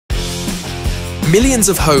Millions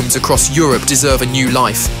of homes across Europe deserve a new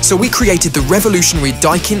life, so we created the revolutionary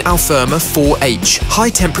Daikin Altherma 4H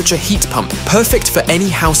high-temperature heat pump, perfect for any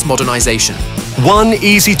house modernization. One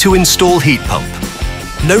easy-to-install heat pump.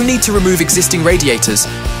 No need to remove existing radiators.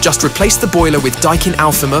 Just replace the boiler with Daikin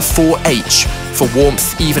Altherma 4H for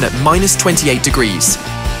warmth even at -28 degrees.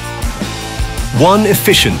 One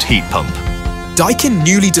efficient heat pump. Daikin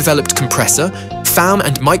newly developed compressor, fan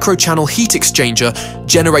and microchannel heat exchanger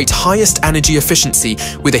generate highest energy efficiency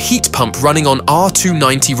with a heat pump running on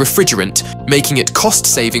R290 refrigerant, making it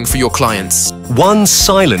cost-saving for your clients. One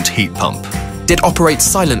silent heat pump. It operates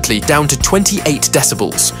silently down to 28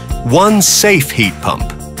 decibels. One safe heat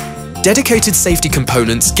pump. Dedicated safety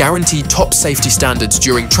components guarantee top safety standards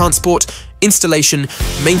during transport, installation,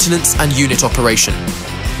 maintenance and unit operation.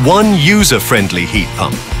 One user-friendly heat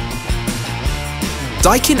pump.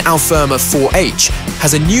 Daikin Altherma 4H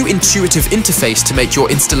has a new intuitive interface to make your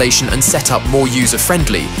installation and setup more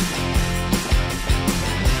user-friendly.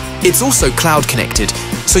 It's also cloud-connected,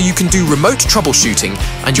 so you can do remote troubleshooting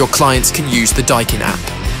and your clients can use the Daikin app.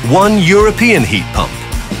 One European heat pump.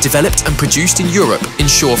 Developed and produced in Europe,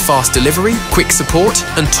 ensure fast delivery, quick support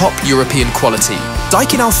and top European quality.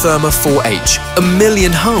 Daikin Altherma 4H, a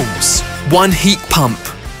million homes, one heat pump.